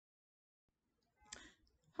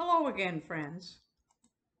Hello again, friends.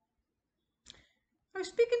 I was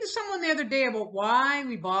speaking to someone the other day about why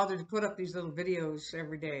we bother to put up these little videos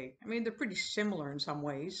every day. I mean, they're pretty similar in some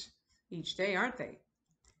ways each day, aren't they?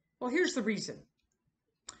 Well, here's the reason.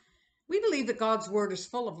 We believe that God's Word is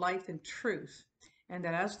full of life and truth, and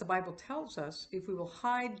that as the Bible tells us, if we will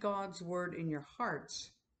hide God's Word in your hearts,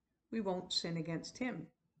 we won't sin against Him.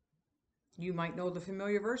 You might know the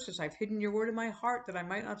familiar verses. I've hidden your word in my heart that I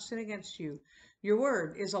might not sin against you. Your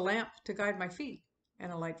word is a lamp to guide my feet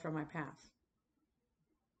and a light for my path.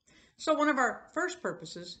 So one of our first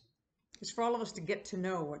purposes is for all of us to get to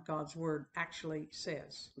know what God's word actually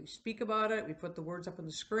says. We speak about it, we put the words up on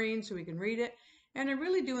the screen so we can read it, and I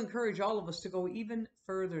really do encourage all of us to go even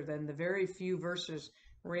further than the very few verses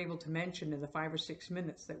we're able to mention in the 5 or 6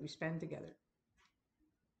 minutes that we spend together.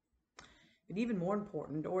 But even more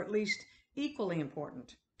important, or at least equally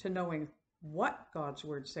important to knowing what God's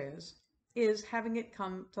word says, is having it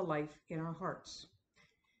come to life in our hearts.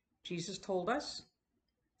 Jesus told us,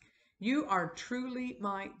 "You are truly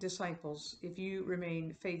my disciples if you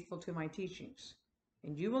remain faithful to my teachings,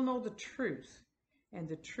 and you will know the truth, and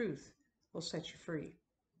the truth will set you free."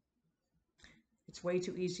 It's way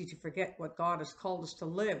too easy to forget what God has called us to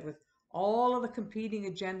live with all of the competing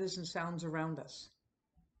agendas and sounds around us.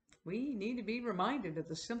 We need to be reminded of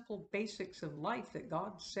the simple basics of life that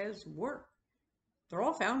God says work. They're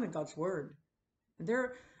all found in God's word.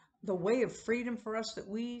 They're the way of freedom for us that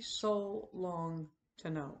we so long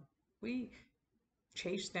to know. We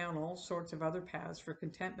chase down all sorts of other paths for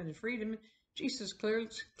contentment and freedom. Jesus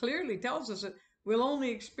clearly tells us that we'll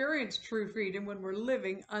only experience true freedom when we're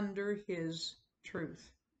living under His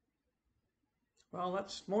truth. Well,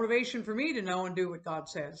 that's motivation for me to know and do what God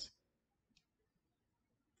says.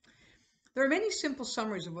 There are many simple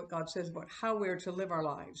summaries of what God says about how we are to live our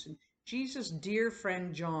lives. And Jesus' dear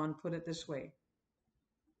friend John put it this way: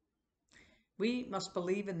 "We must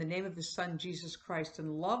believe in the name of His Son, Jesus Christ,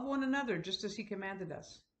 and love one another just as He commanded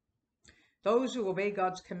us. Those who obey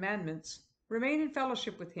God's commandments remain in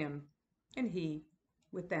fellowship with Him, and He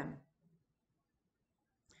with them."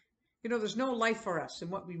 You know, there's no life for us in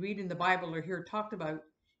what we read in the Bible or hear talked about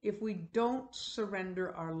if we don't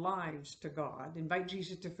surrender our lives to God, invite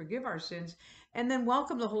Jesus to forgive our sins, and then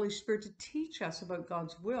welcome the Holy Spirit to teach us about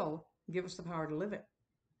God's will and give us the power to live it.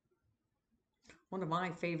 One of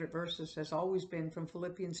my favorite verses has always been from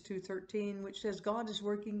Philippians 2:13, which says, "God is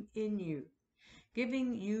working in you,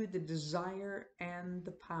 giving you the desire and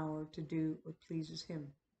the power to do what pleases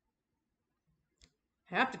Him."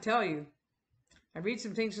 I have to tell you, I read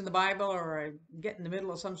some things in the Bible or I get in the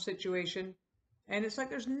middle of some situation, and it's like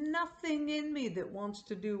there's nothing in me that wants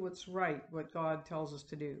to do what's right, what God tells us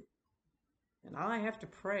to do. And I have to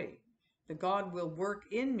pray that God will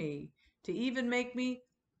work in me to even make me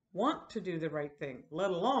want to do the right thing,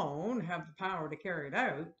 let alone have the power to carry it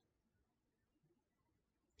out.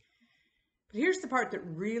 But here's the part that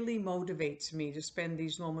really motivates me to spend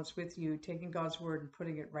these moments with you, taking God's word and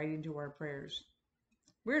putting it right into our prayers.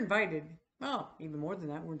 We're invited, well, even more than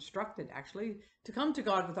that, we're instructed actually, to come to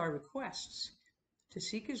God with our requests, to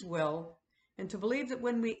seek His will, and to believe that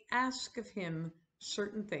when we ask of Him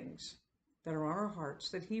certain things that are on our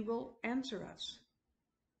hearts, that He will answer us.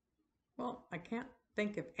 Well, I can't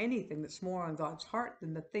think of anything that's more on God's heart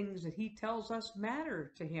than the things that He tells us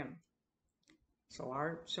matter to Him. So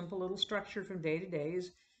our simple little structure from day to day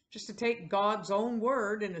is just to take God's own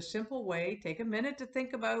word in a simple way, take a minute to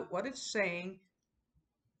think about what it's saying,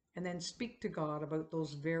 and then speak to God about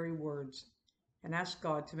those very words and ask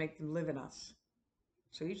God to make them live in us.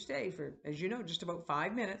 So each day for, as you know, just about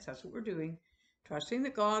 5 minutes, that's what we're doing, trusting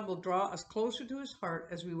that God will draw us closer to His heart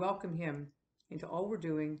as we welcome Him into all we're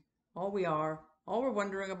doing, all we are, all we're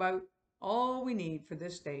wondering about, all we need for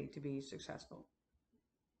this day to be successful.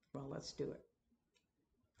 Well, let's do it.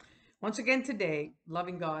 Once again today,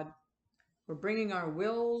 loving God, we're bringing our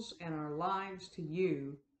wills and our lives to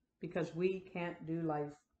You because we can't do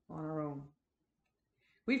life on our own.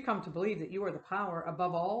 We've come to believe that You are the power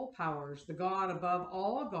above all powers, the God above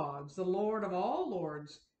all gods, the Lord of all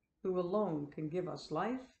lords, who alone can give us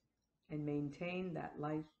life and maintain that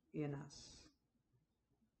life in us.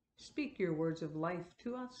 Speak Your words of life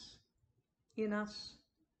to us, in us,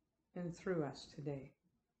 and through us today.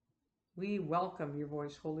 We welcome Your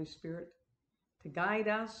voice, Holy Spirit, to guide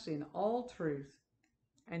us in all truth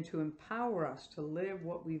and to empower us to live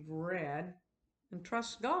what we've read and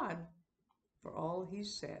trust God for all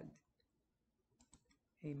He's said.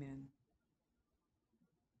 Amen.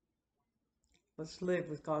 Let's live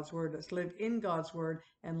with God's word. Let's live in God's word,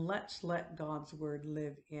 and let's let God's word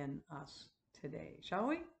live in us today. Shall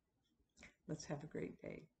we? Let's have a great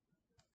day.